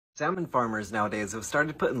Salmon farmers nowadays have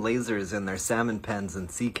started putting lasers in their salmon pens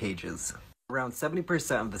and sea cages. Around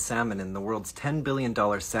 70% of the salmon in the world's $10 billion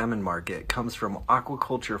salmon market comes from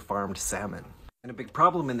aquaculture farmed salmon. And a big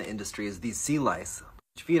problem in the industry is these sea lice,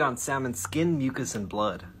 which feed on salmon's skin, mucus, and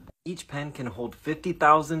blood. Each pen can hold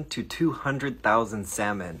 50,000 to 200,000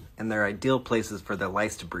 salmon, and they're ideal places for the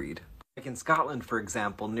lice to breed. Like in Scotland, for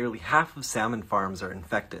example, nearly half of salmon farms are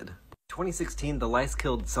infected. In 2016, the lice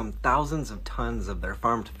killed some thousands of tons of their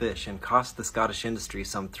farmed fish and cost the Scottish industry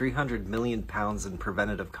some £300 million in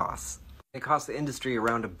preventative costs. It cost the industry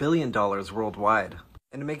around $1 billion worldwide.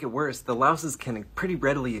 And to make it worse, the louses can pretty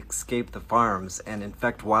readily escape the farms and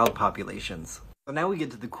infect wild populations. So now we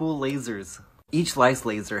get to the cool lasers. Each lice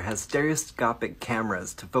laser has stereoscopic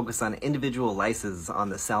cameras to focus on individual lices on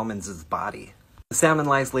the salmon's body. The salmon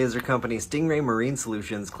lice laser company Stingray Marine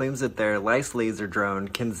Solutions claims that their lice laser drone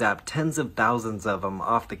can zap tens of thousands of them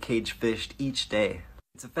off the cage fished each day.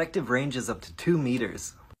 Its effective range is up to 2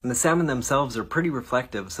 meters. And the salmon themselves are pretty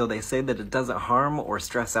reflective, so they say that it doesn't harm or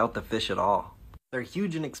stress out the fish at all. They're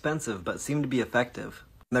huge and expensive, but seem to be effective.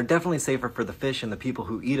 And they're definitely safer for the fish and the people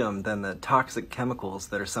who eat them than the toxic chemicals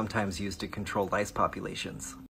that are sometimes used to control lice populations.